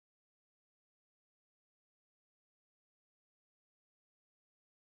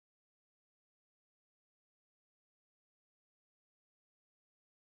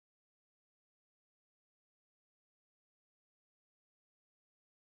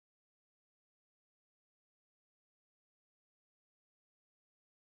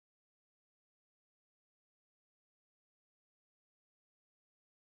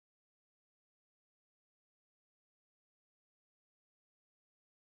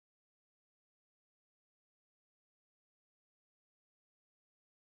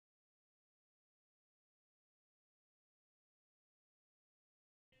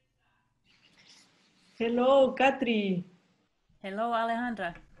Hello, Katri. Hello,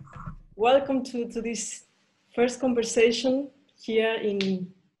 Alejandra. Welcome to this first conversation here in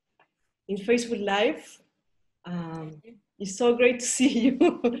Facebook Live. Thank Um, you. it's so great to see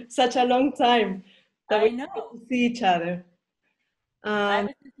you. Such a long time that we I know. get to see each other. I Um,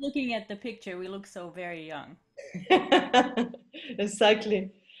 was just looking at the picture. We look so very young. exactly.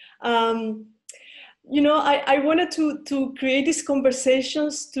 Um, I wanted to create these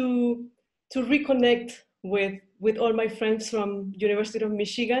conversations to reconnect with all my friends from University of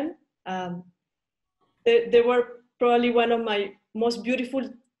Michigan. Um, they were probably one of my most beautiful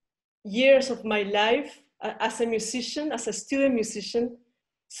years of my life as a musician, as a student musician.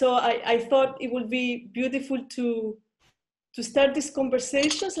 So I thought it would be beautiful to start these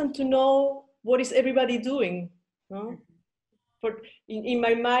conversations and to know what is everybody doing. No? For, in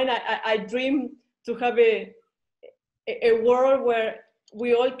my mind, I dream to have a world where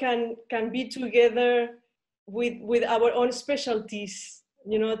we all can be together with our own specialties,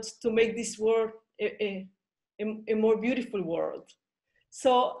 to make this world a more beautiful world.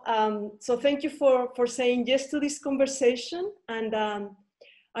 So thank you for saying yes to this conversation, and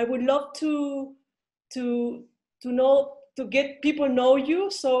I would love to to get people know you.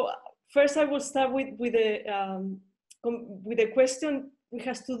 So first, I will start with a question which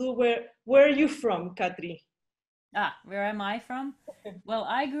has to do where are you from, Katri? Where am I from? Well,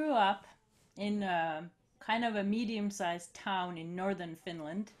 I grew up in kind of a medium-sized town in northern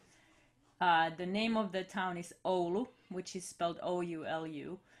Finland. The name of the town is Oulu, which is spelled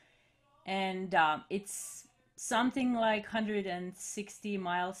O-U-L-U. And it's something like 160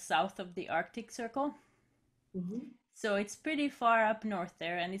 miles south of the Arctic Circle. Mhm. So it's pretty far up north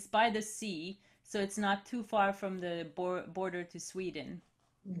there, and it's by the sea, so it's not too far from the border to Sweden.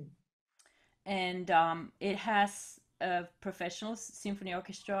 Mm. And it has a professional symphony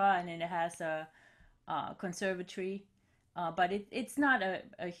orchestra, and it has a conservatory. But it's not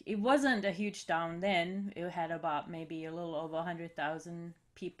it wasn't a huge town then. It had about maybe a little over 100,000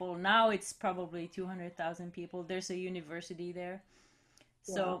 people. Now it's probably 200,000 people. There's a university there.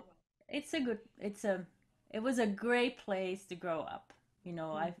 Wow. So it's a it was a great place to grow up. You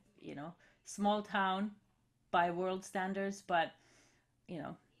know, small town by world standards, but you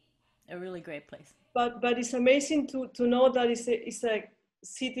know, a really great place. But it's amazing to know that it's a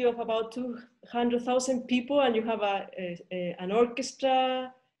city of about 200,000 people, and you have an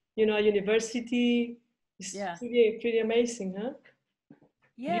orchestra, a university. It's Yeah. pretty amazing, huh?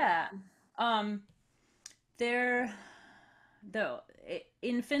 Yeah. Um there the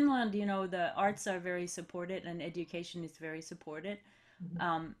in Finland, the arts are very supported and education is very supported.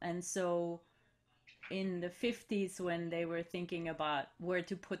 And so in the 50s, when they were thinking about where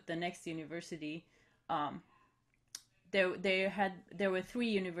to put the next university, um, there were three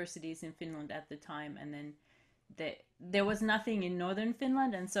universities in Finland at the time, and then there was nothing in northern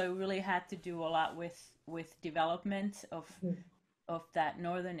Finland, and so it really had to do a lot with development Mhm. of that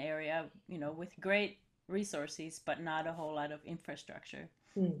northern area, with great resources, but not a whole lot of infrastructure.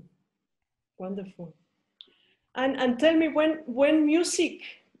 Mm. Wonderful. And tell me when music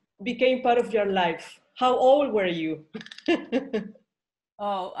became part of your life. How old were you?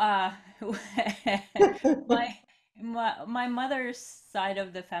 Oh, my my mother's side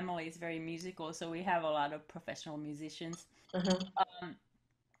of the family is very musical, so we have a lot of professional musicians. Uh-huh. Um,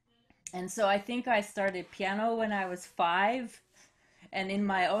 and so I think I started piano when I was 5, and in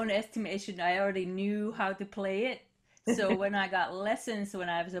my own estimation, I already knew how to play it. So when I got lessons when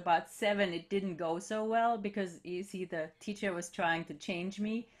I was about 7, it didn't go so well because you see, the teacher was trying to change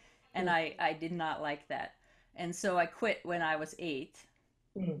me, and Mm. I did not like that. And so I quit when I was 8.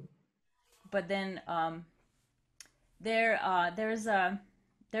 Mm. But then there there's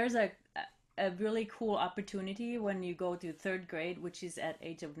a really cool opportunity when you go to third grade, which is at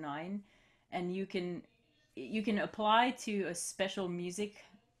age of 9, and you can apply to a special music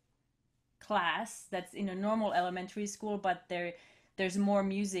class that's in a normal elementary school, but there's more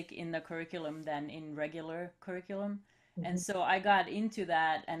music in the curriculum than in regular curriculum. And Mhm. so I got into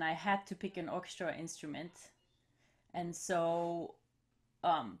that, and I had to pick an orchestra instrument. And so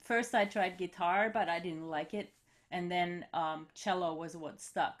first I tried guitar, but I didn't like it, and then cello was what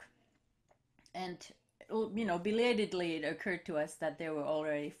stuck. And belatedly, it occurred to us that there were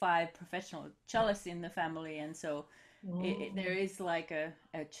already 5 professional cellists in the family, and so there Oh. is like a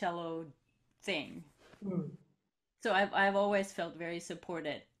cello thing. Mm. So I've always felt very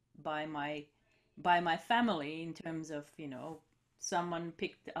supported by my family, in terms of, someone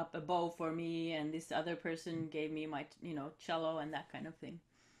picked up a bow for me, and this other person gave me my cello and that kind of thing.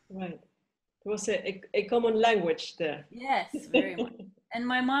 Right. There was a common language there. Yes, very much. And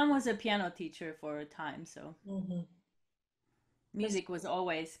my mom was a piano teacher for a time, so Mhm. That's, music was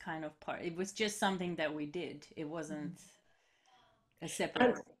always kind of part. It was just something that we did. It wasn't a separate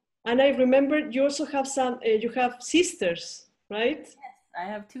and thing. and I remember you also have some. You have sisters, right? I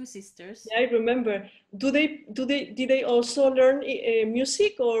have two sisters. Yeah, I remember. Do they did they also learn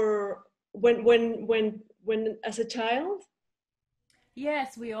music or when as a child?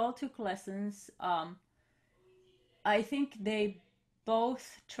 Yes, we all took lessons. I think they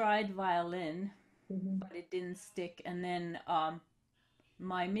both tried violin, Mhm. but it didn't stick. And then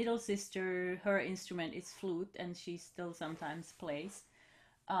my middle sister, her instrument is flute, and she still sometimes plays.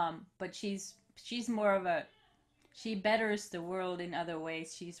 But she's more of a she betters the world in other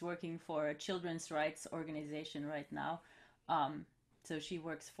ways. She's working for a children's rights organization right now. So she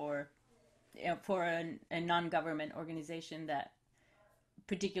works for a non-government organization that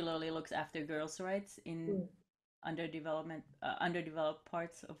particularly looks after girls' rights in Mm. underdeveloped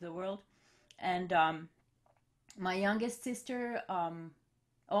parts of the world. And my youngest sister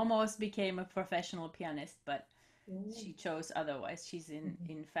almost became a professional pianist, but Mm. she chose otherwise. She's Mhm.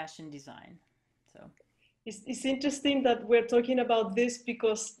 in fashion design. So It's interesting that we're talking about this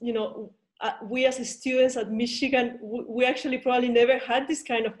because we as students at Michigan we actually probably never had this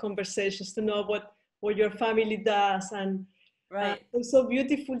kind of conversations to know what your family does, and right. it's so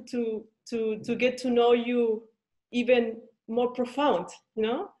beautiful to get to know you even more profound,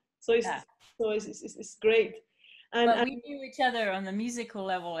 so it's Yeah. it's great. and, But and we knew each other on the musical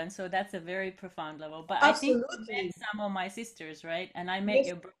level, and so that's a very profound level. But I think you met absolutely, some of my sisters, right? And I met yes,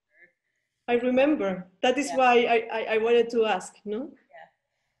 your brother. I remember. That is Yeah, why I wanted to ask, no. yeah.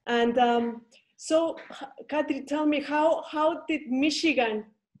 And so, Katri, tell me, how did Michigan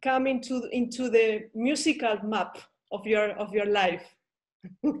come into the musical map of your life?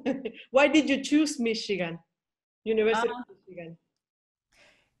 Why did you choose Michigan, University Uh, of Michigan?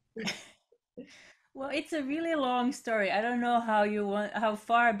 well, it's a really long story. I don't know how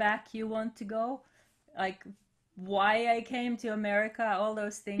far back you want to go, like why I came to America, all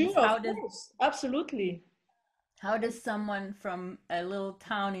those things. Sure, of course, absolutely. How does someone from a little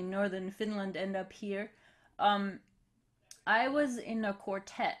town in northern Finland end up here? Um, I was in a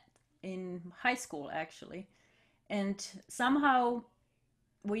quartet in high school actually, and somehow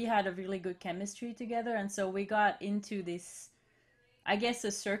we had a really good chemistry together, and so we got into this, I guess,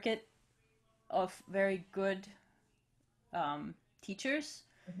 a circuit of very good teachers.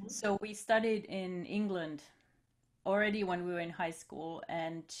 Mhm. So we studied in England already when we were in high school,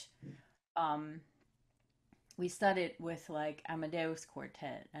 and um, we studied with like Amadeus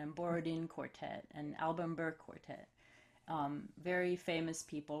Quartet and Borodin Quartet and Alban Berg Quartet, very famous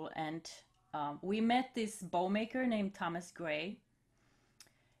people. And we met this bowmaker named Thomas Gray,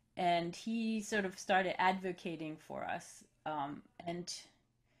 and he sort of started advocating for us. And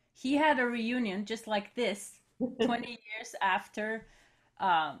he had a reunion just like this 20 years after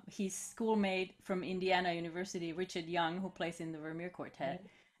his schoolmate from Indiana University, Richard Young, who plays in the Vermeer Quartet.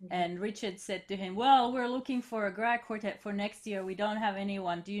 Mhm. And Richard said to him, well, we're looking for a grad quartet for next year. We don't have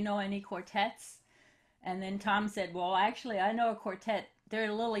anyone. Do you know any quartets? And then Tom said, well, actually, I know a quartet. They're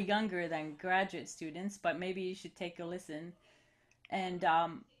a little younger than graduate students, but maybe you should take a listen. And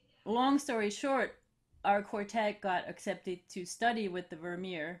long story short, our quartet got accepted to study with the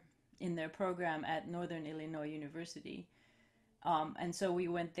Vermeer in their program at Northern Illinois University. And so we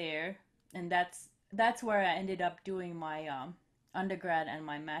went there, and that's where I ended up doing my undergrad and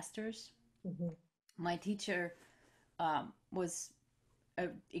my master's. Mhm. My teacher was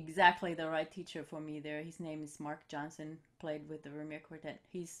exactly the right teacher for me there. His name is Mark Johnson. Played with the Vermeer Quartet.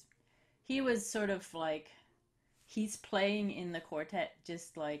 He was sort of like he's playing in the quartet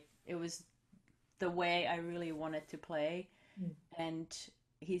just like it was the way I really wanted to play, Mhm. and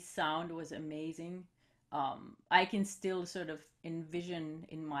his sound was amazing. I can still sort of envision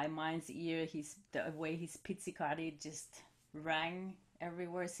in my mind's ear the way his pizzicati just rang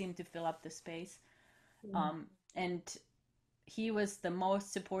everywhere, seemed to fill up the space. Mhm. And he was the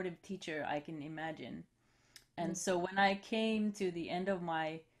most supportive teacher I can imagine. And so when I came to the end of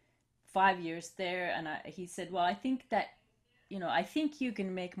my 5 years there, and he said, "Well, I think that I think you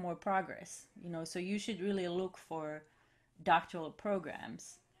can make more progress. So you should really look for doctoral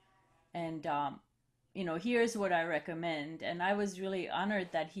programs." And here's what I recommend. And I was really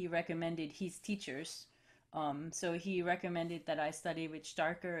honored that he recommended his teachers. So he recommended that I study with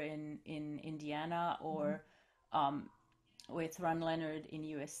Starker in Indiana Mhm. or with Ron Leonard in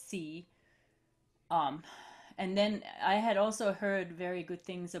USC. Um, and then I had also heard very good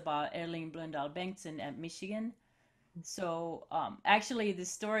things about Erling Blöndal Bengtsson at Michigan. So actually, the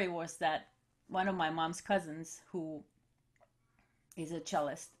story was that one of my mom's cousins, who He's a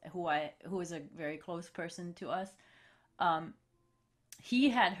cellist who is a very close person to us. Um, he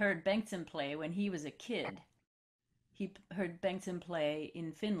had heard Bengtsson play when he was a kid. He heard Bengtsson play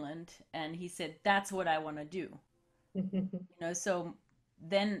in Finland, and he said, "That's what I want to do." So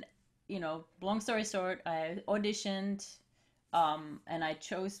then, long story short, I auditioned, and I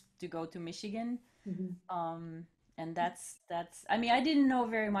chose to go to Michigan. Um, and that's. I mean, I didn't know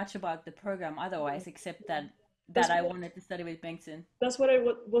very much about the program otherwise, except that That's I what, wanted to study with Bengtsson. that's what I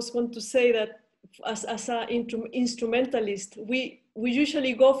was going to say, that as an instrumentalist, we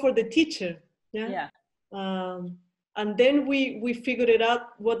usually go for the teacher, yeah. Yeah. Um, and then we figured it out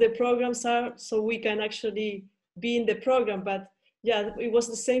what the programs are, so we can actually be in the program. But yeah, it was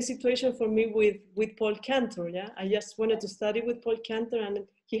the same situation for me with Paul Cantor. Yeah, I just wanted to study with Paul Cantor, and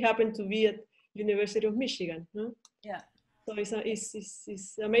he happened to be at University of Michigan. No? Yeah. So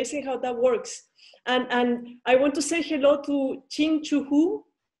it's amazing how that works. And I want to say hello to Chin Chu Hu.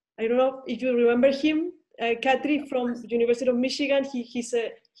 I don't know if you remember him, Katri from University of Michigan.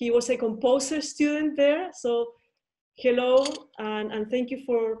 He was a composer student there. So hello, and thank you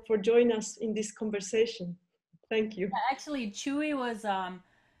for joining us in this conversation. Thank you. Actually, Chewy was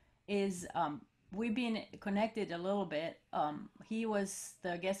is we've been connected a little bit. He was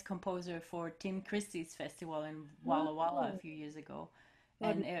the guest composer for Tim Christie's festival in Walla Walla a Oh, few years ago,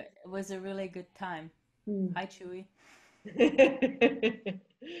 and fabulous. it was a really good time. Hmm. Hi, Chewy.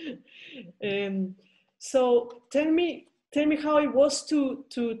 um, so tell me how it was to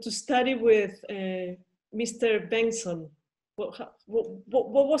study with Mr. Benson. What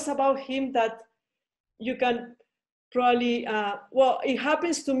was about him that you can probably, well, it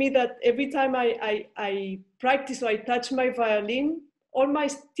happens to me that every time I practice or I touch my violin, all my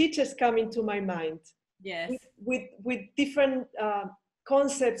teachers come into my mind Yes, with different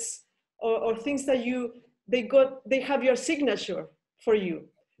concepts or things that they have your signature for you.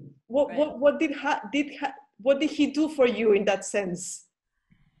 right. What did he do for you in that sense?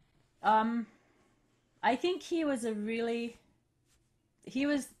 Um, I think he was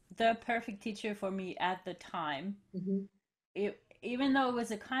the perfect teacher for me at the time. Mhm. Even though it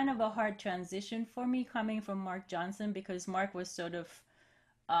was a kind of a hard transition for me coming from Mark Johnson, because Mark was sort of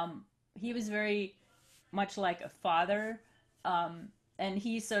he was very much like a father, um, and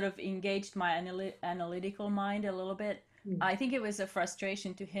he sort of engaged my analytical mind a little bit. Mm. I think it was a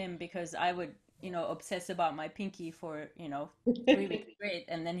frustration to him because I would, obsess about my pinky for, 3 weeks straight,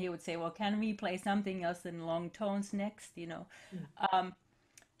 and then he would say, "Well, can we play something else in long tones next?" Um,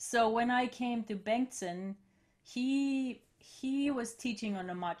 so when I came to Bengtsson, he was teaching on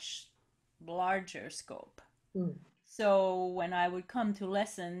a much larger scope. Mm. So when I would come to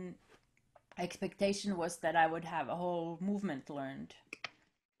lesson, expectation was that I would have a whole movement learned,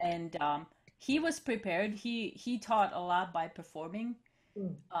 and he was prepared. He taught a lot by performing,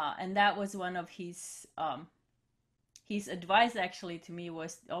 Mm. and that was one of his advice actually to me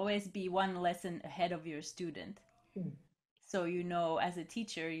was always be one lesson ahead of your student, Mm. so as a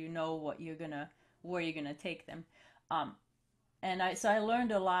teacher what you're gonna where you're gonna take them. Um, and I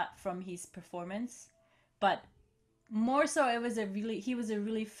learned a lot from his performance, but more so he was a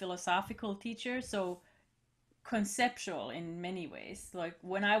really philosophical teacher, so conceptual in many ways. Like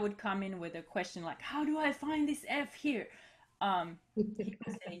when I would come in with a question like, "How do I find this F here?" He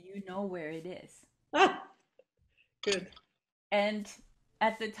would say, "You know where it is." Ah, good. And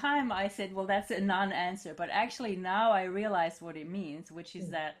at the time I said, "Well, that's a non-answer," but actually now I realize what it means, which is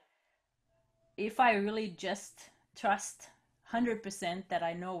Mm. that if I really just trust 100% that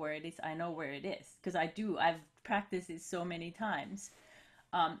I know where it is, I know where it is. Because I do. I've practiced it so many times.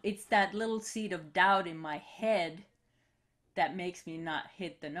 It's that little seed of doubt in my head that makes me not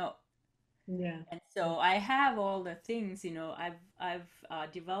hit the note. Yeah. And so I have all the things,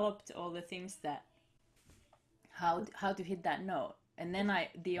 I've developed all the things that how to hit that note. And then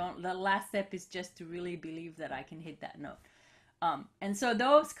the last step is just to really believe that I can hit that note. And so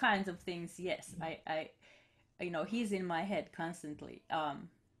those kinds of things, yes, he's in my head constantly.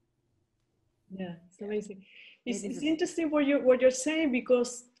 Yeah, it's amazing. It is It's a interesting what you're saying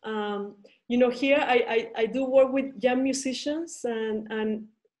because here I do work with young musicians, and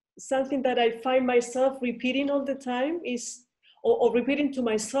something that I find myself repeating all the time is or repeating to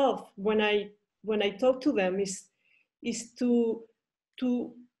myself when I talk to them is to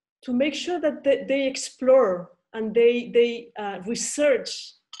to make sure that they explore and they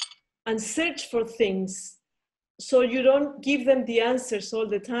research and search for things, so you don't give them the answers all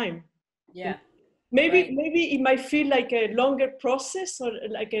the time. yeah, right. Maybe it might feel like a longer process or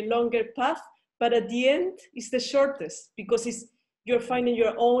like a longer path, but at the end it's the shortest because you're finding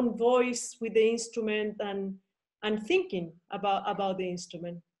your own voice with the instrument, and thinking about the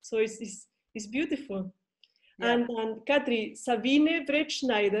instrument. So it's beautiful. Yeah. And Katri, Sabine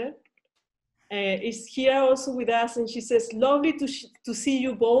Brettschneider is here also with us, and she says, lovely to see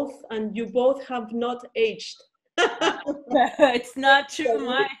you both, and you both have not aged. It's not true,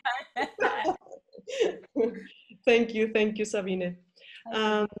 my. Thank you, Sabine.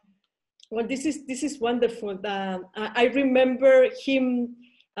 Well, this is wonderful. I remember him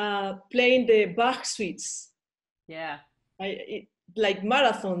playing the Bach suites. Yeah. Like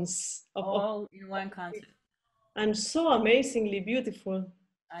marathons All in one concert. and so amazingly beautiful.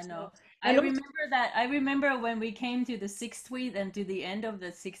 I So, know. I and also, remember that. I remember when we came to the sixth suite and to the end of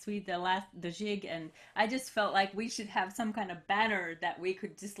the sixth suite, the jig, and I just felt like we should have some kind of banner that we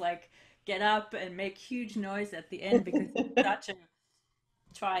could just like get up and make huge noise at the end because it's such a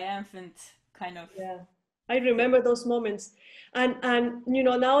triumphant kind of yeah, I thing. remember those moments, and you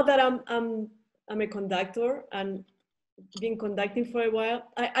know, now that I'm a conductor and been conducting for a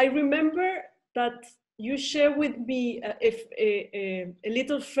while, I remember that you share with me a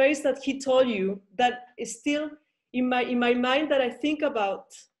little phrase that he told you that is still in my mind, that I think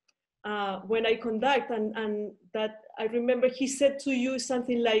about when I conduct, and that I remember he said to you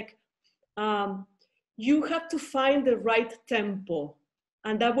something like, you have to find the right tempo,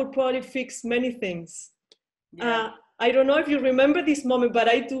 and that would probably fix many things. Yeah. I don't know if you remember this moment, but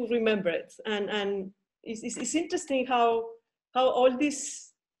I do remember it, and it's interesting how all these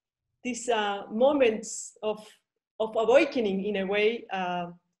moments of awakening, in a way,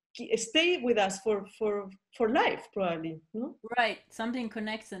 stay with us for life, probably. No? Right. Something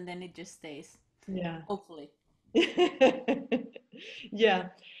connects and then it just stays. Yeah. Hopefully. Yeah.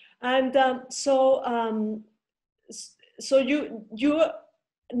 And so you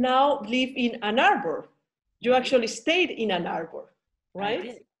now live in Ann Arbor. You I do. actually stayed in Ann Arbor, I right?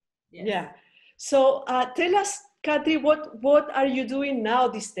 did. Yes. Yeah. So tell us, Kathy, what are you doing now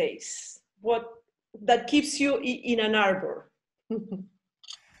these days? What that keeps you in Ann Arbor?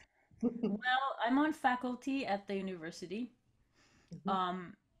 Well, I'm on faculty at the university.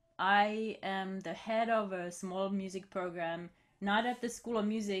 Um, I am the head of a small music program, not at the School of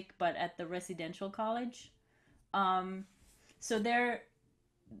Music, but at the residential college. Um, so there,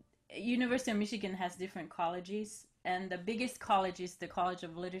 University of Michigan has different colleges, and the biggest college is the College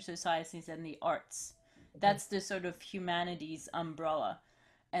of Literature, Sciences, and the Arts. That's the sort of humanities umbrella.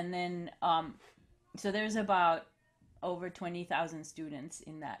 And then, so there's about over 20,000 students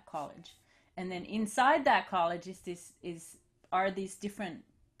in that college. And then inside that college are these different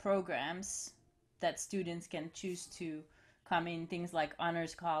programs that students can choose to come in, things like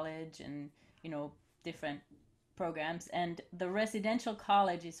honors college and, you know, different programs. And the residential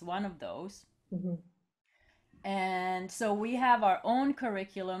college is one of those. Mm-hmm. And so we have our own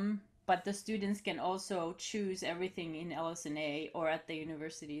curriculum, but the students can also choose everything in LSNA or at the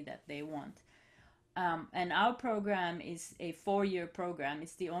university that they want. And our program is a 4-year program.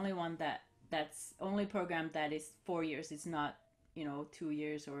 It's the only one that's only program that is 4 years. It's not, you know, 2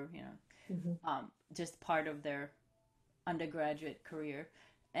 years or, you know, just part of their undergraduate career.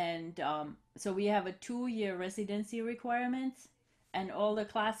 And so we have a 2-year residency requirement, and all the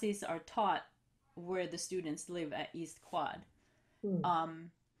classes are taught where the students live at East Quad. Mm.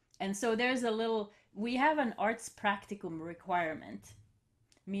 And so we have an arts practicum requirement,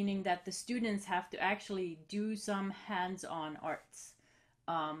 meaning that the students have to actually do some hands-on arts.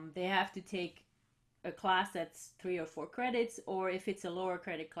 They have to take a class that's 3 or 4 credits, or if it's a lower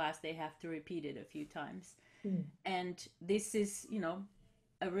credit class, they have to repeat it a few times. Mm. And this is, you know,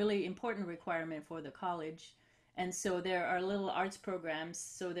 a really important requirement for the college. And so there are little arts programs.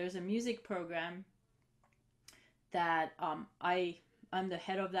 So there's a music program that I'm the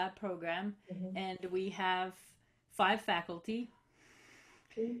head of that program, and we have 5 faculty.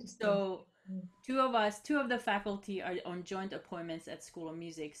 So two of the faculty are on joint appointments at School of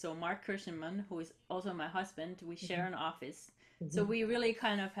Music. So Mark Kirschenman, who is also my husband, we share an office. So we really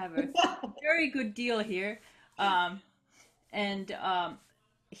kind of have a very good deal here. And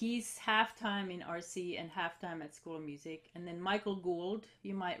he's half-time in RC and half-time at School of Music. And then Michael Gould,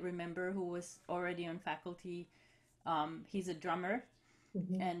 you might remember, who was already on faculty. He's a drummer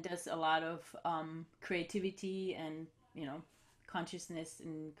and does a lot of creativity and, you know, consciousness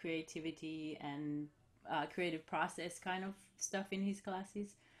and creativity and creative process kind of stuff in his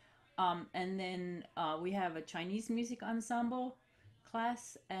classes. And then we have a Chinese music ensemble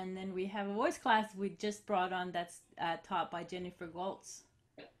class, and then we have a voice class we just brought on that's taught by Jennifer Goltz.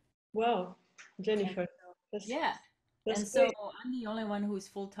 Wow, And Jennifer, so, that's yeah. that's And so great. I'm the only one who's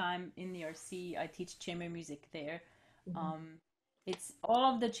full time in the RC. I teach chamber music there. Um, it's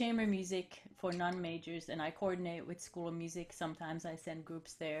all of the chamber music for non-majors, and I coordinate with School of Music. Sometimes I send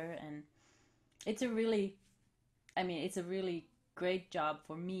groups there, and it's a really, I mean, it's a really great job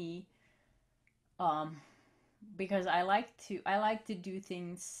for me, um, because I like to do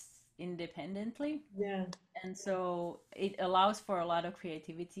things independently, Yeah. and so it allows for a lot of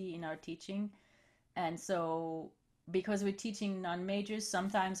creativity in our teaching. And so because we're teaching non-majors,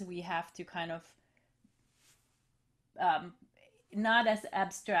 sometimes we have to kind of um, not as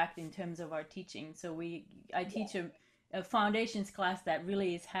abstract in terms of our teaching. So I teach a foundations class that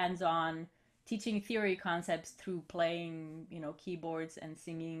really is hands-on, teaching theory concepts through playing, keyboards and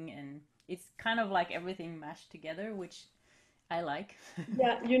singing, and it's kind of like everything mashed together, which I like.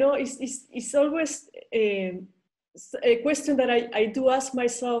 Yeah, it's always a question that I do ask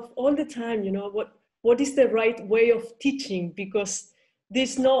myself all the time, what is the right way of teaching? Because there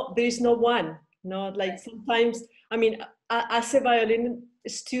is no one, like Right. sometimes, I mean, as a violin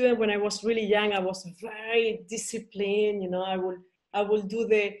student, when I was really young, I was very disciplined, I will do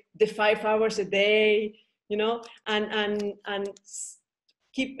the 5 hours a day, and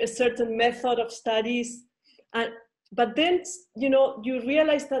keep a certain method of studies. And but then you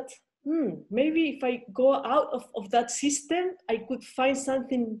realize that maybe if I go out of that system, I could find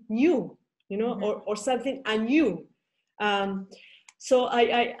something new, Mm-hmm. or something anew. um, so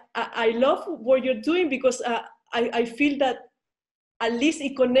I love what you're doing, because I feel that at least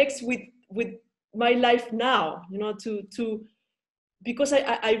it connects with my life now, to because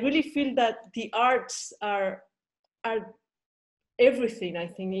I really feel that the arts are everything, I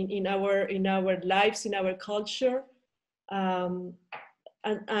think, in our lives, in our culture. um,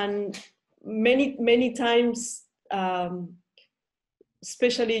 and many times,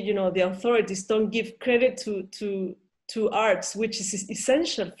 especially, the authorities don't give credit to arts, which is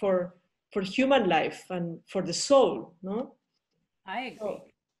essential for human life and for the soul, no? I agree, So,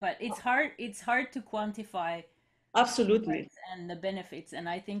 but it's hard to quantify the absolutely. arts and the benefits, and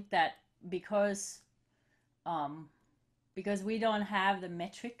I think that because um, because we don't have the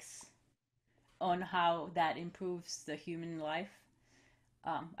metrics on how that improves the human life.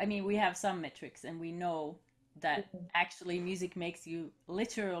 I mean, we have some metrics, and we know that actually music makes you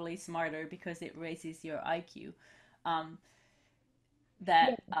literally smarter because it raises your IQ. Um,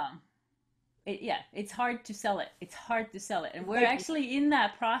 that Yeah, yeah, it's hard to sell it. It's hard to sell it, and we're exactly. actually in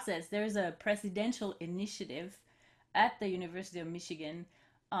that process. There's a presidential initiative at the University of Michigan,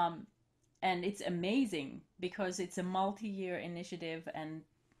 um, and it's amazing because it's a multi-year initiative, and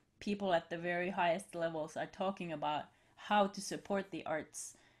people at the very highest levels are talking about how to support the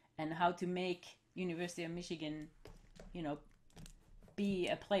arts and how to make University of Michigan, you know, be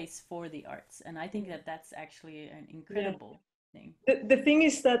a place for the arts. And I think that that's actually an Yeah. incredible thing. The thing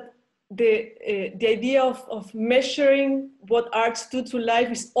is that the idea of measuring what arts do to life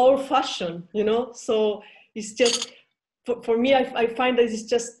is old fashioned, so it's just, for me, I find that it's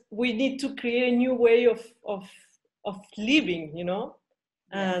just, we need to create a new way of living,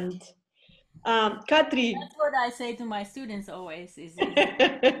 Yes. and Katri. That's what I say to my students always is that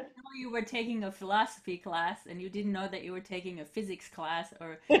you know you were taking a philosophy class and you didn't know that you were taking a physics class,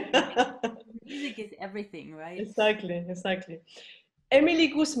 or right? Music is everything, right? Exactly. Emily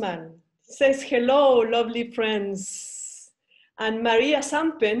Guzman says, hello, lovely friends. And Maria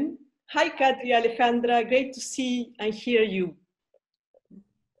Sampen, hi, Katri, Alejandra, great to see and hear you.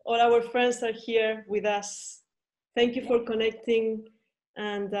 All our friends are here with us. Thank you Yeah. for connecting,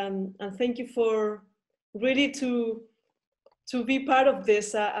 and thank you for really to be part of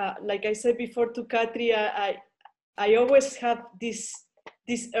this. Like I said before to Katri, I always have this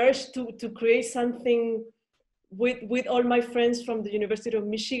urge to create something with all my friends from the University of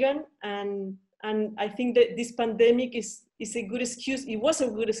Michigan, and I think that this pandemic is a good excuse. It was a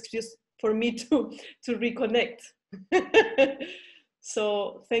good excuse for me to reconnect.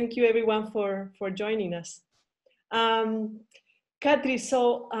 So thank you everyone for joining us. Um, Katri,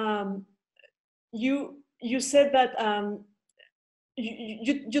 so you said that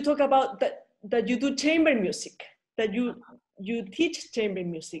you talk about that you do chamber music, that you teach chamber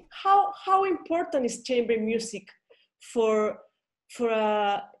music. How important is chamber music for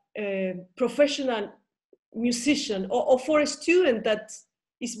a professional musician, or for a student that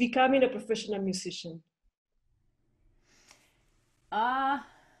is becoming a professional musician? Uh,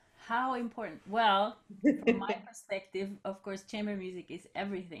 how important? Well, from my perspective, of course, chamber music is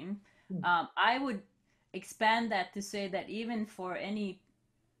everything. I would expand that to say that even for any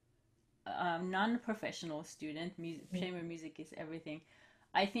non-professional student, chamber music is everything.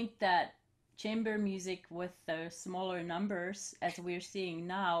 I think that chamber music with the smaller numbers, as we're seeing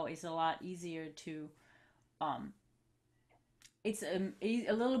now, is a lot easier to um,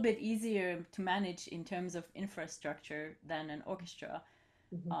 a little bit easier to manage in terms of infrastructure than an orchestra.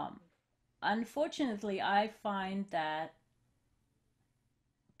 Mhm. Um, Unfortunately, I find that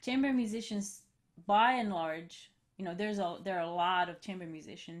chamber musicians, by and large, there are a lot of chamber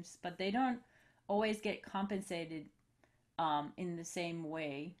musicians, but they don't always get compensated in the same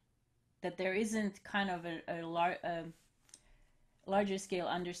way. That there isn't kind of a larger scale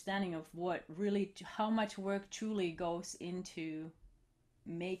understanding of what really how much work truly goes into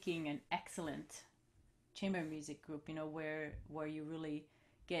making an excellent chamber music group, where you really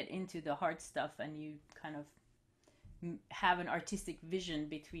get into the hard stuff and you kind of have an artistic vision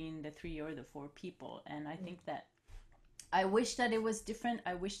between the three or the four people. And I think that I wish that it was different.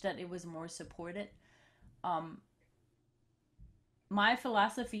 I wish that it was more supported. um, my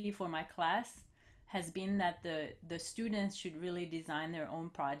philosophy for my class has been that the students should really design their own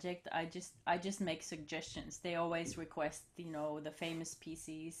project. I just make suggestions. They always request, the famous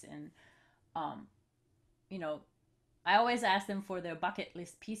pieces, and um, you know I always ask them for their bucket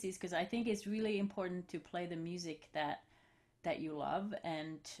list pieces, because I think it's really important to play the music that you love.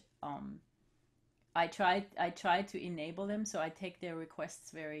 And um, I try to enable them, so I take their requests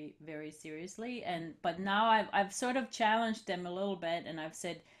very, very seriously. And but now I've sort of challenged them a little bit, and I've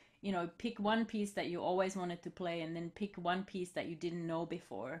said, pick one piece that you always wanted to play, and then pick one piece that you didn't know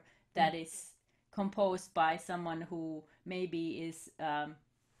before, that is composed by someone who maybe is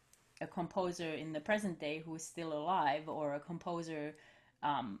a composer in the present day who is still alive, or a composer,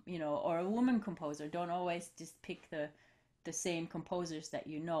 or a woman composer. Don't always just pick the same composers that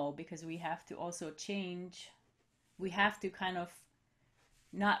because we have to also change. We have to kind of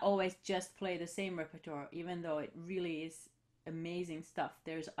not always just play the same repertoire, even though it really is amazing stuff.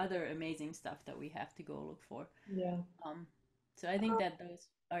 There's other amazing stuff that we have to go look for. Yeah. Um, so I think that those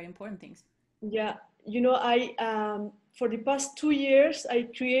are important things. Yeah, I for the past 2 years I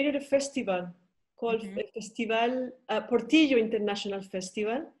created a festival called Mm-hmm. Festival Portillo International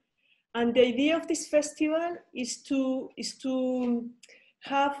Festival, and the idea of this festival is to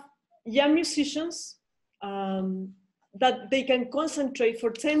have young musicians that they can concentrate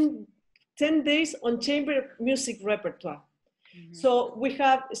for 10 days on chamber music repertoire. Mm-hmm. So we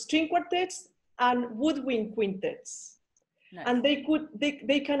have string quartets and woodwind quintets, Nice. and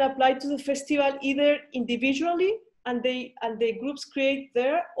they can apply to the festival either individually, and the groups create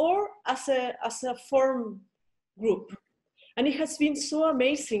there, or as a form group. And it has been so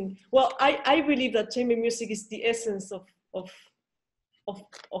amazing. Well, I believe that chamber music is the essence of, of,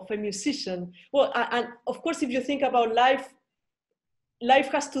 of a musician. Well, and of course, if you think about life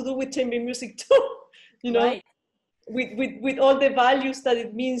has to do with chamber music too, you know, Right. with all the values that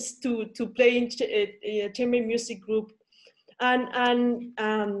it means to play in a chamber music group. And I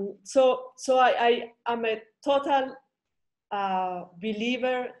am a total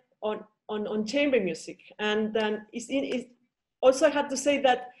believer on chamber music. And then also I have to say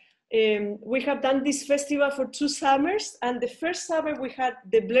that we have done this festival for 2 summers, and the first summer we had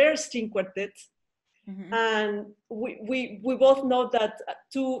the Blair String Quartet, Mm-hmm. and we both know that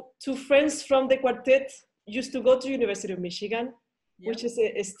two friends from the quartet used to go to University of Michigan, which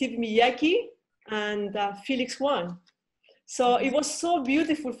Yep. is Steve Miyake and Felix Wang. So Mm-hmm. it was so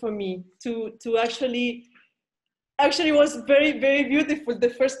beautiful for me to actually it was very, very beautiful the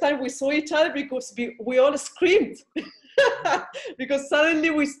first time we saw each other, because we all screamed because suddenly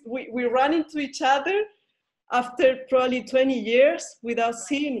we ran into each other after probably 20 years without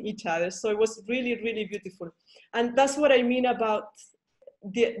seeing each other. So it was really, really beautiful. And that's what I mean about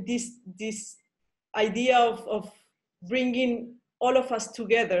this idea of bringing all of us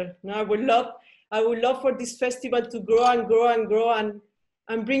together. Now, I would love for this festival to grow and grow and grow,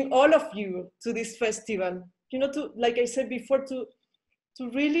 and bring all of you to this festival. To, like I said before, to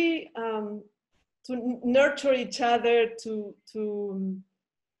really to nurture each other, to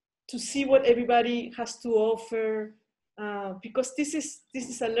see what everybody has to offer, because this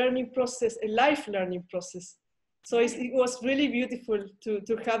is a learning process, a life learning process. So Yeah. it was really beautiful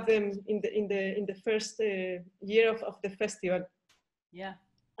to have them in the first year of the festival. Yeah.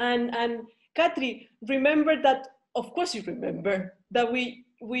 And Katri, remember that, of course you remember that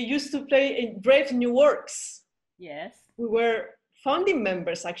we used to play in Brave New Works. Yes. We were founding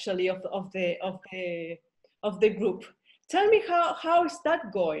members actually of the group. Tell me how is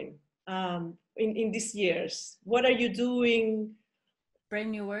that going in these years? What are you doing? Brave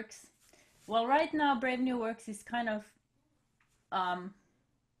New Works. Well, right now, Brave New Works is kind of, um,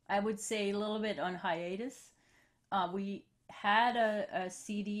 I would say, a little bit on hiatus. We had a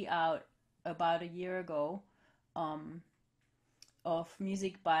CD out about a year ago, um, of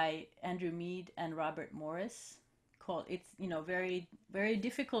music by Andrew Mead and Robert Morris, called, it's, you know, very, very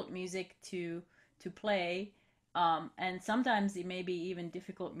difficult music to play. And sometimes it may be even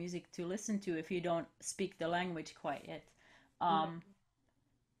difficult music to listen to if you don't speak the language quite yet. Um,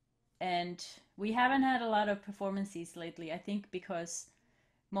 and we haven't had a lot of performances lately, I think because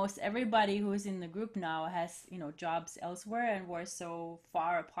most everybody who's in the group now has, you know, jobs elsewhere, and we're so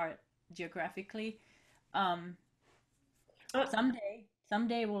far apart geographically. Um, Uh,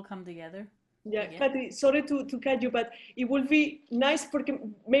 someday we'll come together. Yeah, Katri, sorry to cut you, but it would be nice because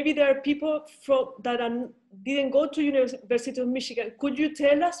maybe there are people that didn't go to University of Michigan. Could you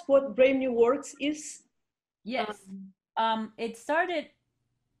tell us what Brave New Works is? Yes. It started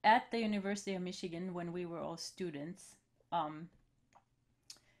at the University of Michigan when we were all students.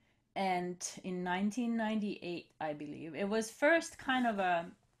 And in 1998, I believe, it was first kind of a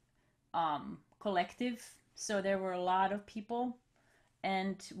collective. So there were a lot of people,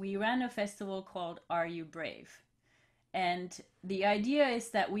 and we ran a festival called Are You Brave? And the idea is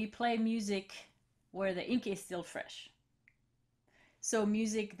that we play music where the ink is still fresh. So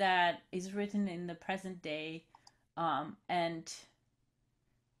music that is written in the present day, and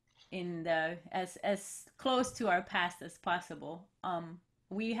in the as close to our past as possible.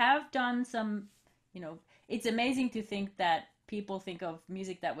 We have done some, you know, it's amazing to think that people think of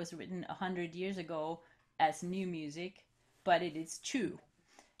music that was written 100 years ago as new music, but it is true.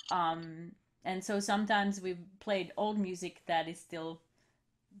 And so sometimes we've played old music that is still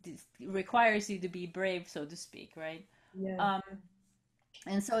requires you to be brave, so to speak, right? Yeah.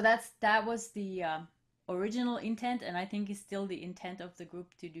 And so that was the original intent, and I think is still the intent of the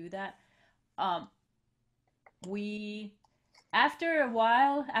group to do that. We After a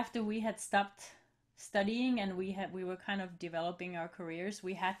while, after we had stopped studying and we were kind of developing our careers,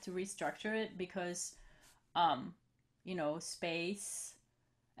 we had to restructure it because you know, space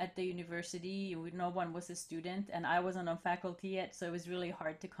at the university, no one was a student, and I wasn't on faculty yet, so it was really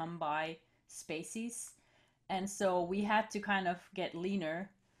hard to come by spaces. And so we had to kind of get leaner.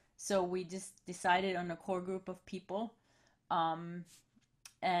 So we just decided on a core group of people, and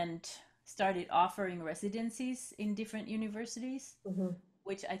started offering residencies in different universities,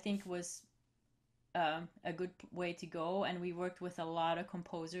 which I think was a good way to go. And we worked with a lot of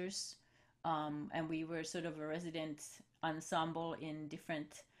composers, and we were sort of a resident ensemble in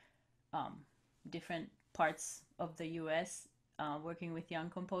different parts of the US, working with young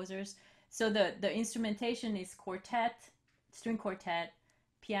composers. So the instrumentation is quartet, string quartet,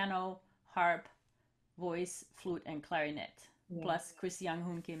 piano, harp, voice, flute, and clarinet, plus Chris Young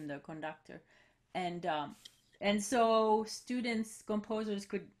Hoon Kim, the conductor. And so students, composers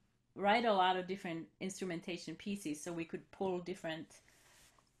could write a lot of different instrumentation pieces, so we could pull different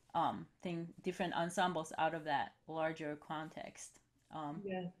different ensembles out of that larger context.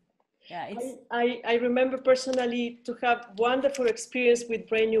 I remember personally to have wonderful experience with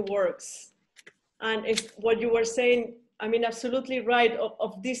Brand New Works. And if what you were saying, I mean, absolutely right,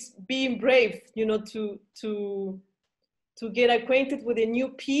 of this being brave, you know, to get acquainted with a new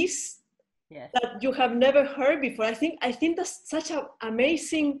piece that you have never heard before. I think that's such an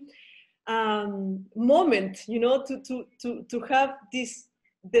amazing moment, you know, to have the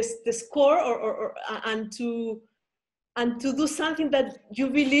score and to do something that you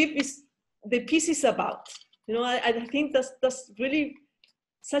believe is the piece is about. You know, I think that's really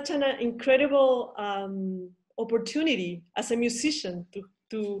such an incredible opportunity as a musician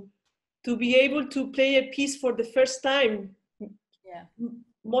to be able to play a piece for the first time.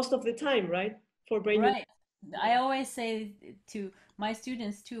 Most of the time, right? For brand new. I always say to my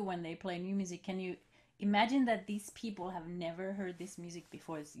students too, when they play new music, can you imagine that these people have never heard this music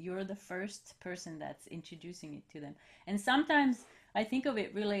before? You're the first person that's introducing it to them. And sometimes I think of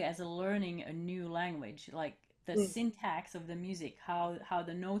it really as learning a new language, like the syntax of the music, how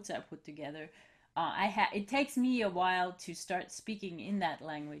the notes are put together. It takes me a while to start speaking in that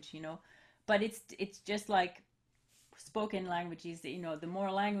language, you know, but it's just like spoken languages. You know, the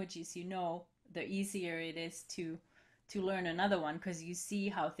more languages you know, the easier it is to learn another one, because you see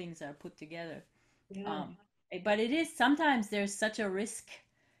how things are put together. But it is sometimes there's such a risk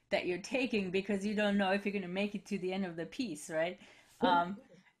that you're taking because you don't know if you're going to make it to the end of the piece, right?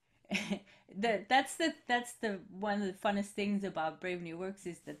 That's the one of the funnest things about Brave New Works,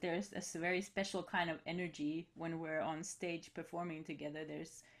 is that there's a very special kind of energy when we're on stage performing together.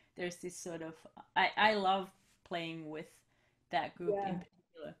 There's this sort of I love playing with that group in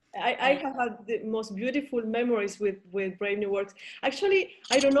particular. I have had the most beautiful memories with Brave New Works. Actually,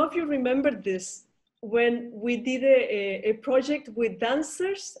 I don't know if you remember this, when we did a project with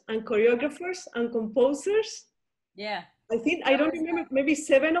dancers and choreographers and composers. Yeah. I think, I don't remember, maybe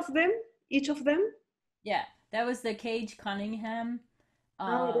 7 of them, each of them. Yeah, that was the Cage Cunningham. Oh,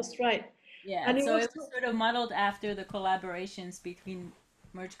 Uh, that's right. yeah, And it so was it was sort of modeled after the collaborations between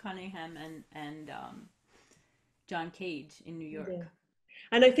Merge Cunningham and John Cage in New yeah. York.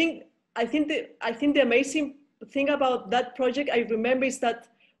 And I think the amazing thing about that project I remember is that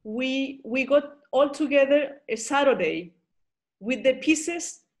we got all together a Saturday with the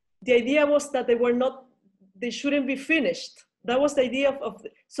pieces. The idea was that they shouldn't be finished. That was the idea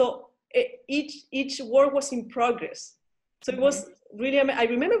so each work was in progress. So it Mm-hmm. was really, I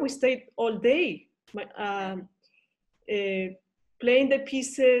remember we stayed all day, Yeah. playing the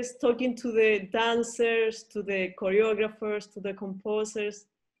pieces, talking to the dancers, to the choreographers, to the composers.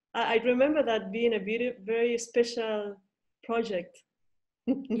 I remember that being a very, very special project.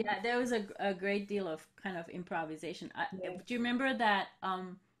 Yeah, there was a great deal of kind of improvisation. Yeah, Do you remember that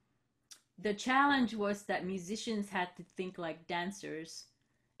the challenge was that musicians had to think like dancers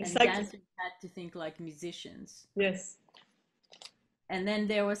and exactly. dancers had to think like musicians. Yes. And then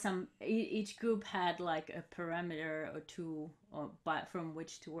there was each group had like a parameter or two from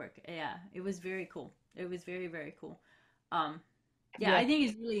which to work. Yeah, it was very cool. It was very, very cool. Um, yeah, Yeah. I think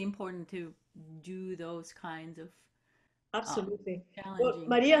it's really important to do those kinds of um, Absolutely. Well,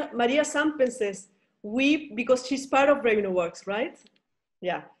 challenging. Maria Sampen says, we, because she's part of Revenue Works, right?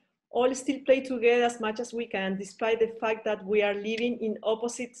 Yeah. All still play together as much as we can, despite the fact that we are living in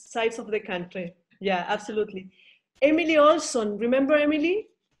opposite sides of the country. Yeah, absolutely. Emily Olson, remember Emily?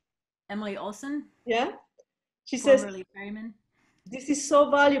 Emily Olson, Yeah. She says, formerly Perryman. this is so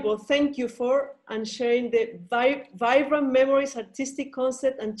valuable. Thank you for and sharing the vibrant memories, artistic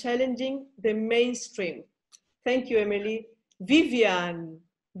concept, and challenging the mainstream. Thank you, Emily. Vivian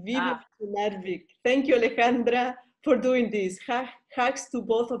Ah, Narvik. Thank you, Alejandra, for doing this. Hugs to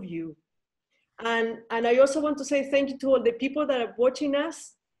both of you. And I also want to say thank you to all the people that are watching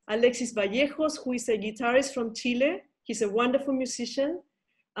us. Alexis Vallejos, who is a guitarist from Chile. He's a wonderful musician.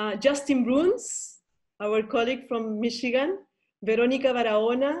 Justin Bruns, our colleague from Michigan. Veronica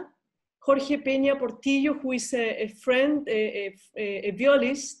Barahona. Jorge Peña Portillo, who is a friend, a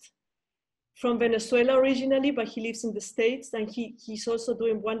violist from Venezuela originally, but he lives in the States, and he's also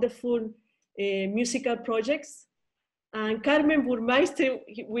doing wonderful musical projects. And Carmen Burmeister,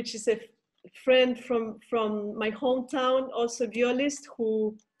 which is a friend from my hometown, also a violist,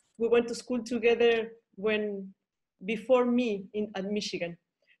 who we went to school together before me at Michigan.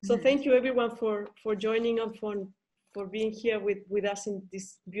 So mhm. thank you everyone for joining and for being here with us in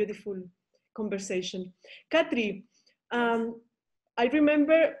this beautiful conversation. Katri, Yes. I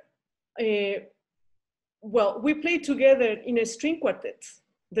remember, uh, well, we played together in a string quartet,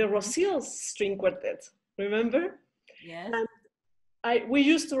 the Mhm. Rosilles string quartet, remember? Yes. And we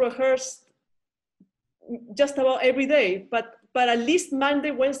used to rehearse just about every day, but at least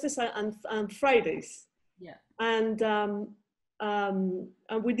Monday, Wednesdays, and Fridays. Yeah. And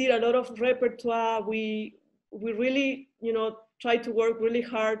we did a lot of repertoire. We really, tried to work really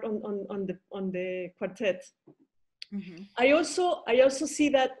hard on the quartet. Hmm. I also see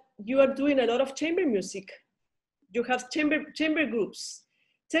that you are doing a lot of chamber music. You have chamber groups.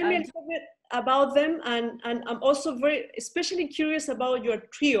 Tell me I a do. little bit about them, and I'm also very especially curious about your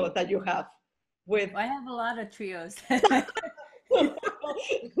trio that you have with. I have a lot of trios. the,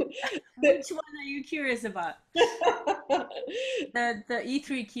 Which one are you curious about? The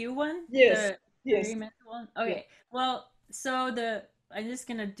E3Q one, yes, the yes, regimental one. yeah, Okay. Well, so the I'm just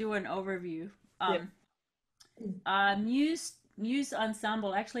gonna do an overview. yeah. Muse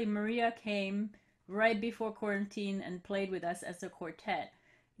Ensemble. Actually, Maria came right before quarantine and played with us as a quartet.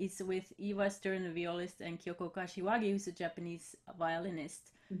 It's with Eva Stern, the violist, and Kyoko Kashiwagi, who's a Japanese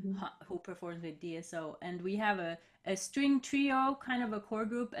violinist Mhm. who performs with DSO. And we have a string trio, kind of a core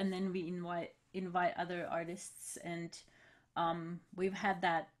group, and then we invite other artists. And we've had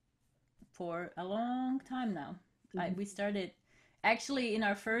that for a long time now. Mhm. We started actually in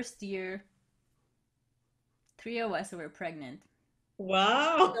our first year. Three of us were pregnant.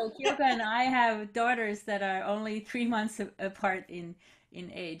 Wow. So Kyoko and I have daughters that are only 3 months apart in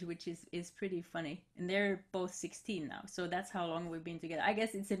age, which is pretty funny. And they're both 16 now, so that's how long we've been together. I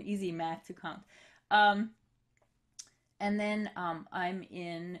guess it's an easy math to count. Um, and then I'm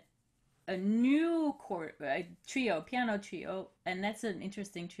in a new trio, piano trio, and that's an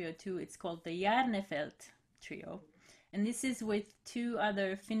interesting trio too. It's called the Jarnefeld trio, and this is with two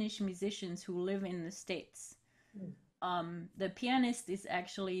other Finnish musicians who live in the States. The pianist is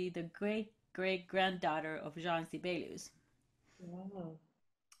actually the great great granddaughter of Jean Sibelius, Wow.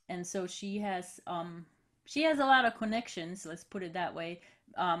 and so she has a lot of connections. Let's put it that way.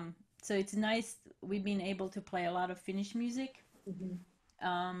 So it's nice we've been able to play a lot of Finnish music, Mhm.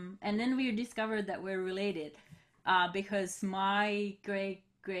 And then we discovered that we're related, because my great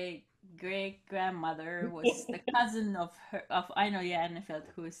grandmother was the cousin of her of Aino Järnefelt,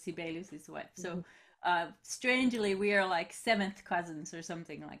 who is Sibelius's wife. So strangely, we are like seventh cousins or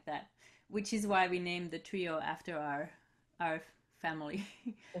something like that, which is why we named the trio after our family.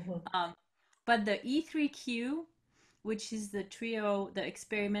 um, but the E3Q, which is the trio, the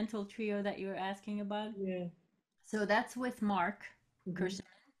experimental trio that you were asking about. Yeah. So that's with Mark Mm-hmm. Kirsten,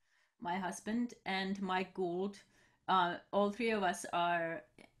 my husband, and Mike Gould. All three of us are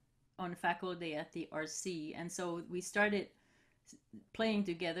on faculty at the RC, and so we started playing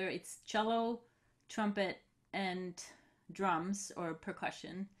together. It's cello, trumpet, and drums or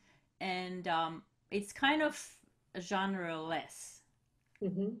percussion, and it's kind of genre-less.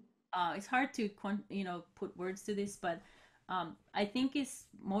 Mm-hmm. It's hard to put words to this, but I think it's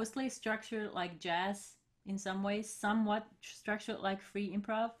mostly structured like jazz in some ways, somewhat structured like free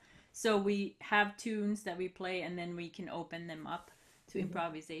improv. So we have tunes that we play, and then we can open them up to Mm-hmm.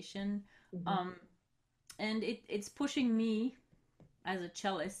 improvisation. Mm-hmm. Um, and it's pushing me as a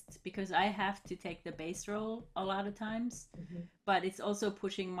cellist because I have to take the bass role a lot of times, Mm-hmm. but it's also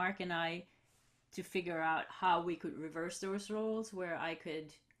pushing Mark and I to figure out how we could reverse those roles, where I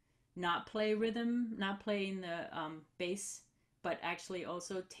could not play rhythm, not play in the bass, but actually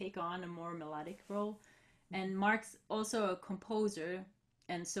also take on a more melodic role. And Mark's also a composer,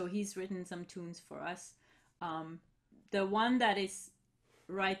 and so he's written some tunes for us. Um, the one that is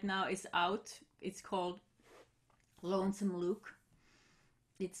right now is out. It's called Lonesome Luke.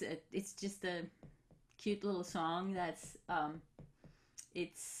 It's just a cute little song that's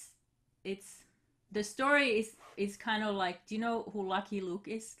it's it's the story is kind of like, do you know who Lucky Luke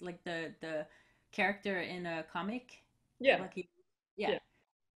is? Like the character in a comic? Yeah. Lucky, yeah.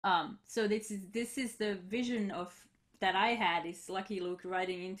 Yeah. So this is the vision of that I had, is Lucky Luke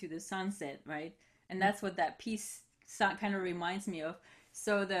riding into the sunset, right? And that's what that piece kind of reminds me of.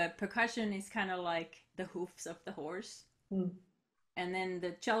 So the percussion is kind of like the hoofs of the horse, Mm-hmm. and then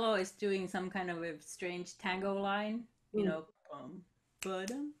the cello is doing some kind of a strange tango line, bum,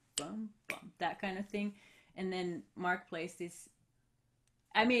 ba-dum, bum, bum, that kind of thing. And then Mark plays this.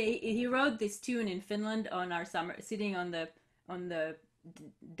 I mean, he wrote this tune in Finland on our summer, sitting on the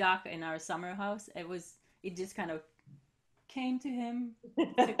dock in our summer house. It just kind of came to him.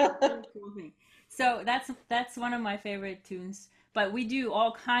 It's a really cool thing. So that's one of my favorite tunes. But we do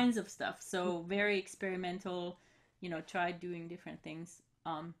all kinds of stuff. So very experimental. Try doing different things.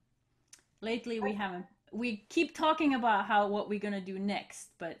 Lately we haven't. We keep talking about what we're gonna do next,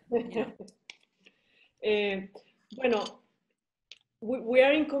 but Eh, bueno, we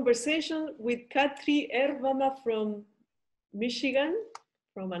are in conversation with Katri Ervamaa from Michigan,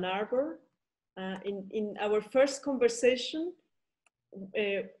 from Ann Arbor. In our first conversation,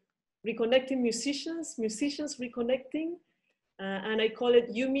 reconnecting musicians reconnecting, and I call it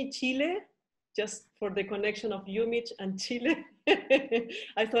UMICHile, just for the connection of UMICH and Chile.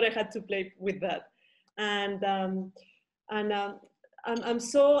 I thought I had to play with that, and I'm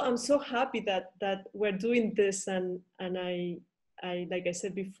so happy that we're doing this, and I like I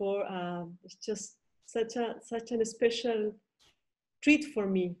said before, it's just such an special treat for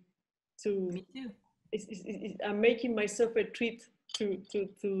me to. me too. I'm making myself a treat to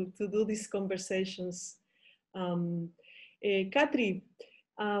do these conversations. Um, Katri,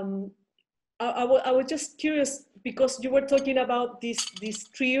 um, I was just curious because you were talking about this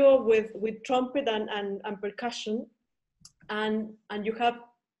trio with trumpet and percussion, and you have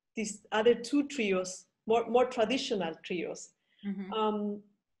these other two trios, more traditional trios. Mm-hmm.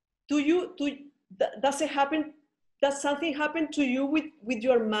 Do you does it happen? Does something happen to you with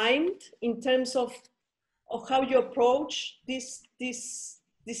your mind in terms of how you approach these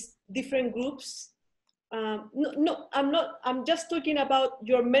different groups? No, I'm not. I'm just talking about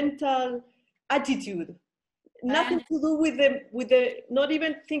your mental attitude. Nothing And to do with the. Not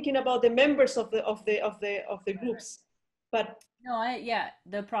even thinking about the members of the groups, but. no,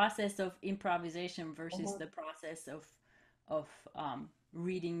 the process of improvisation versus Uh-huh. the process of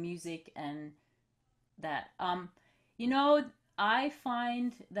reading music and that. You know, I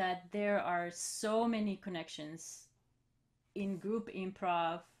find that there are so many connections in group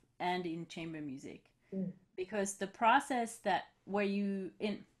improv and in chamber music, Mm. because the process that where you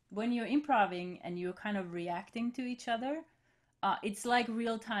in when you're improving and you're kind of reacting to each other, it's like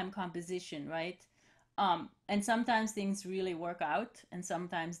real-time composition, right? And sometimes things really work out and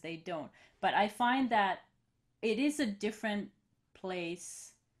sometimes they don't, but I find that it is a different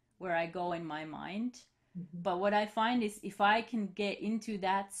place where I go in my mind. Mhm. But what I find is, if I can get into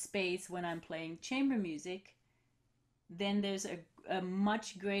that space when I'm playing chamber music, then there's a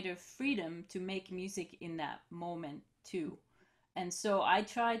much greater freedom to make music in that moment too. And so I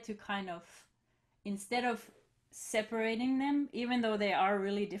try to kind of, instead of separating them, even though they are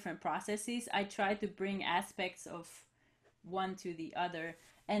really different processes, I try to bring aspects of one to the other.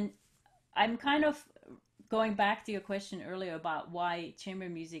 And I'm kind of going back to your question earlier about why chamber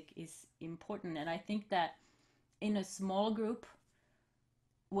music is important. And I think that in a small group,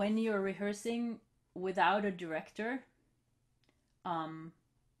 when you're rehearsing without a director, um,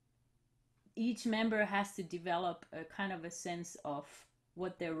 each member has to develop a kind of a sense of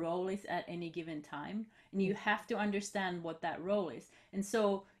what their role is at any given time, and you have to understand what that role is. And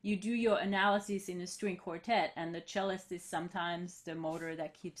so you do your analysis in a string quartet, and the cellist is sometimes the motor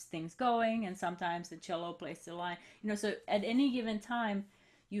that keeps things going, and sometimes the cello plays the line, you know. So at any given time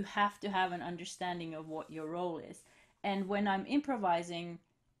you have to have an understanding of what your role is. And when I'm improvising,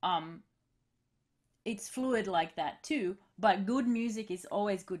 it's fluid like that too, but good music is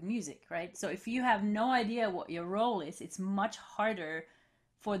always good music, right? So if you have no idea what your role is, it's much harder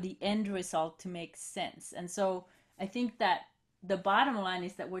for the end result to make sense. And so I think that the bottom line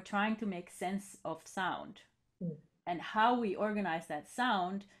is that we're trying to make sense of sound, and how we organize that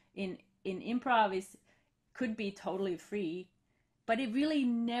sound in improv is could be totally free, but it really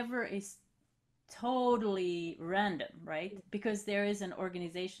never is totally random, right? Because there is an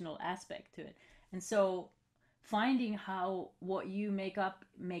organizational aspect to it. And so finding how what you make up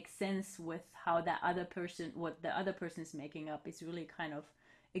makes sense with how that other person, what the other person is making up, is really kind of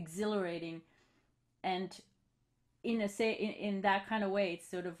exhilarating. And in that kind of way, it's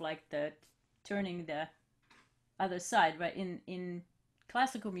sort of like the turning the other side, right? In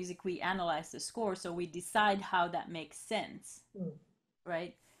classical music, we analyze the score, so we decide how that makes sense,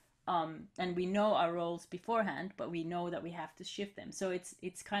 right? And we know our roles beforehand, but we know that we have to shift them. So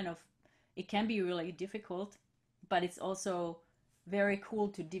it's kind of, it can be really difficult, but it's also very cool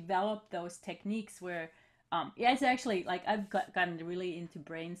to develop those techniques where yeah, it's actually like I've gotten really into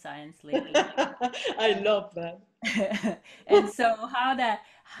brain science lately. I love that. And so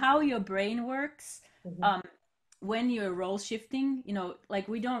how your brain works, when you're role shifting, you know, like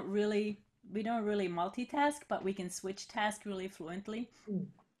we don't really multitask, but we can switch task really fluently.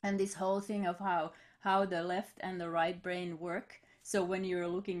 And this whole thing of how the left and the right brain work. So when you're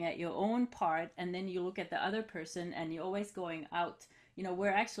looking at your own part and then you look at the other person and you're always going out, you know, we're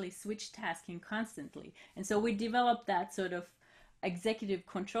actually switch tasking constantly. And so we develop that sort of executive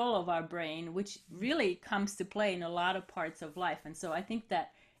control of our brain, which really comes to play in a lot of parts of life. And so I think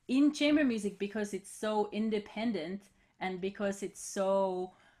that in chamber music, because it's so independent and because it's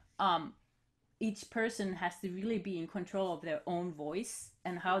so each person has to really be in control of their own voice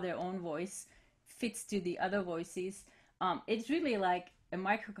and how their own voice fits to the other voices. It's really like a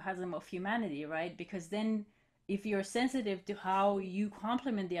microcosm of humanity, right? Because then if you're sensitive to how you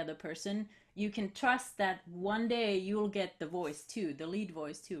complement the other person, you can trust that one day you'll get the voice too, the lead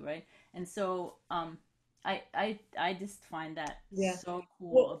voice too, right? And so I just find that so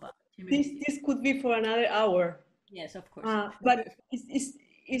cool about humanity. This could be for another hour. Yes, of course. But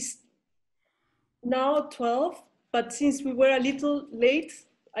it's now 12, but since we were a little late,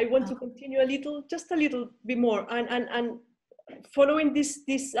 I want to continue just a little bit more. And following this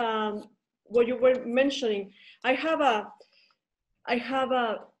what you were mentioning, I have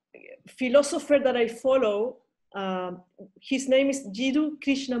a philosopher that I follow. His name is Jiddu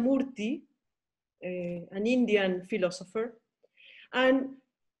Krishnamurti, an Indian philosopher. And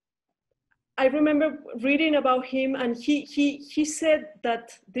I remember reading about him, and he said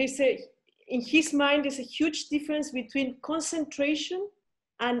that in his mind, there's a huge difference between concentration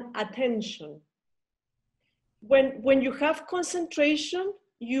and attention. When you have concentration,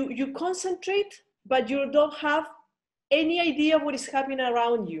 you concentrate, but you don't have any idea what is happening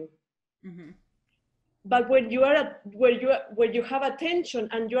around you. Mm-hmm. But when you have attention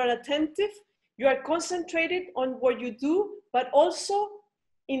and you are attentive, you are concentrated on what you do, but also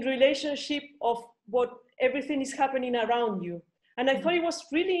in relationship of what everything is happening around you. And I thought it was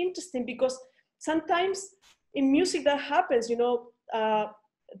really interesting because sometimes in music that happens, you know,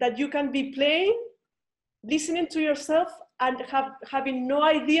 that you can be playing, listening to yourself and having no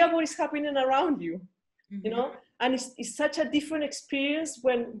idea what is happening around you, you know? And it's such a different experience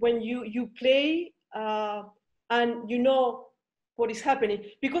when you play and you know what is happening.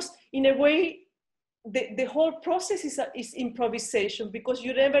 Because in a way, the whole process is improvisation, because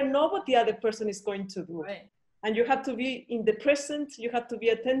you never know what the other person is going to do. Right. And you have to be in the present, you have to be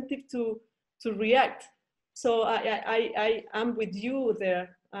attentive to react. So I am with you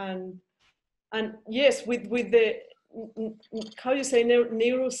there. And yes, with the, how you say,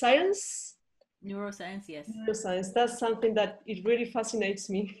 neuroscience, Neuroscience, yes. Neuroscience. That's something that it really fascinates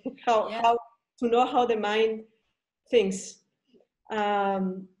me. Yeah. How to know how the mind thinks.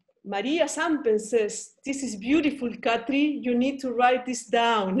 Maria Sampen says, "This is beautiful, Katri. You need to write this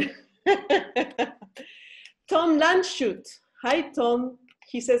down." Tom Landshut. Hi, Tom.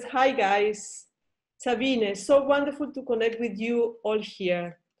 He says, "Hi, guys. Sabine, so wonderful to connect with you all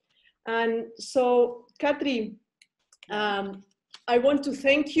here." And so, Katri, I want to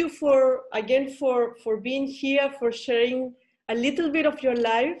thank you for being here, for sharing a little bit of your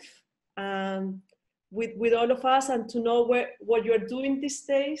life with all of us, and to know what you're doing these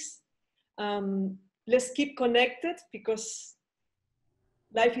days. Let's keep connected, because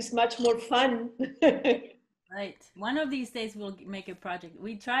life is much more fun. Right. One of these days we'll make a project.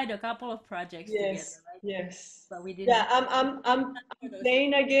 We tried a couple of projects together, Yes, right? yes. But we Yeah, didn't. I'm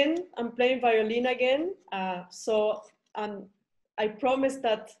playing again. I'm playing violin again. So I promise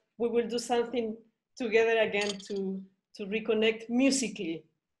that we will do something together again to reconnect musically.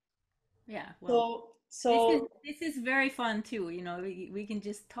 Yeah. Well, So so this is very fun too. You know, we can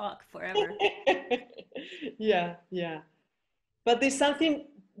just talk forever. yeah, yeah. But there's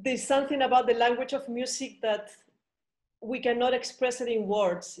something about the language of music that we cannot express it in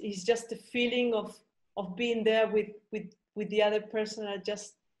words. It's just the feeling of being there with the other person. I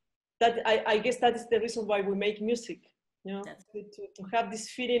guess that is the reason why we make music, That's to have this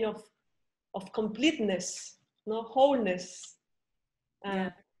feeling of completeness, wholeness. Uh, yeah.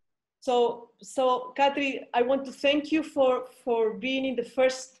 so Katri, I want to thank you for being in the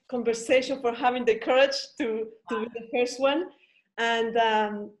first conversation, for having the courage to be the first one, and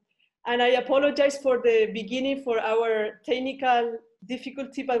and I apologize for the beginning for our technical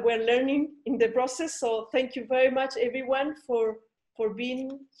difficulty, but we're learning in the process. So thank you very much, everyone, for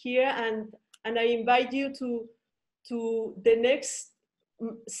being here, and I invite you to the next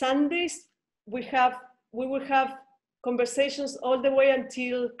Sundays. We will have conversations all the way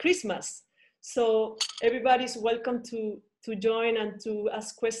until Christmas. So everybody's welcome to join and to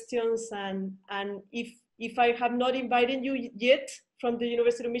ask questions. And if I have not invited you yet from the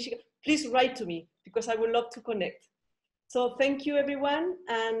University of Michigan, please write to me, because I would love to connect. So thank you, everyone,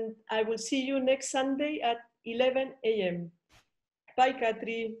 and I will see you next Sunday at 11 a.m. Bye,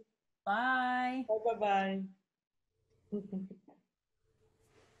 Katri. Bye. Bye, bye, bye.